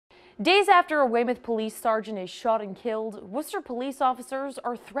Days after a Weymouth police sergeant is shot and killed, Worcester police officers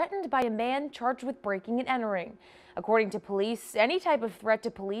are threatened by a man charged with breaking and entering. According to police, any type of threat to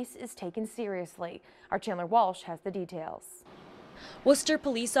police is taken seriously. Our Chandler Walsh has the details. Worcester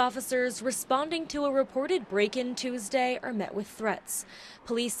police officers responding to a reported break-in Tuesday are met with threats.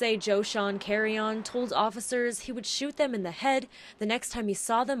 Police say Joe Sean Carrion told officers he would shoot them in the head the next time he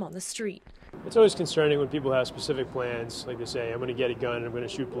saw them on the street. It's always concerning when people have specific plans, like they say, I'm going to get a gun and I'm going to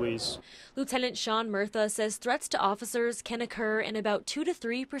shoot police. Lieutenant Sean Murtha says threats to officers can occur in about 2 to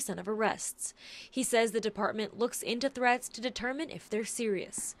 3% of arrests. He says the department looks into threats to determine if they're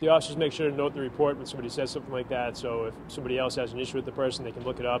serious. The officers make sure to note the report when somebody says something like that, so if somebody else has an issue with the person, they can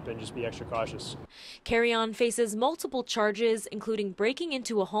look it up and just be extra cautious. Carrion faces multiple charges, including breaking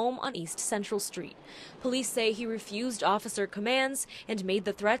into a home on East Central Street. Police say he refused officer commands and made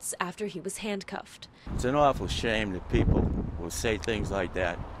the threats after he was handcuffed. It's an awful shame that people will say things like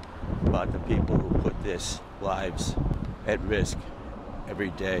that about the people who put their lives at risk every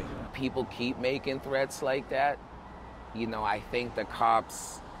day. People keep making threats like that. You know, I think the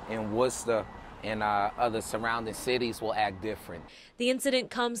cops in Worcester and other surrounding cities will act different. The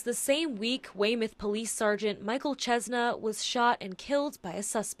incident comes the same week Weymouth Police Sergeant Michael Chesna was shot and killed by a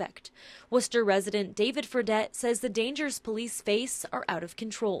suspect. Worcester resident David Fredette says the dangers police face are out of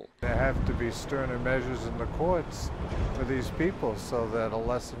control. There have to be sterner measures in the courts for these people so that a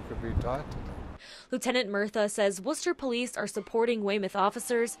lesson could be taught to them. Lieutenant Murtha says Worcester Police are supporting Weymouth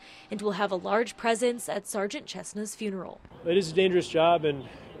officers and will have a large presence at Sergeant Chesna's funeral. It is a dangerous job, and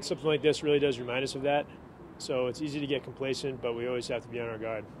something like this really does remind us of that. So it's easy to get complacent, but we always have to be on our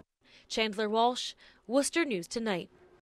guard. Chandler Walsh, Worcester News Tonight.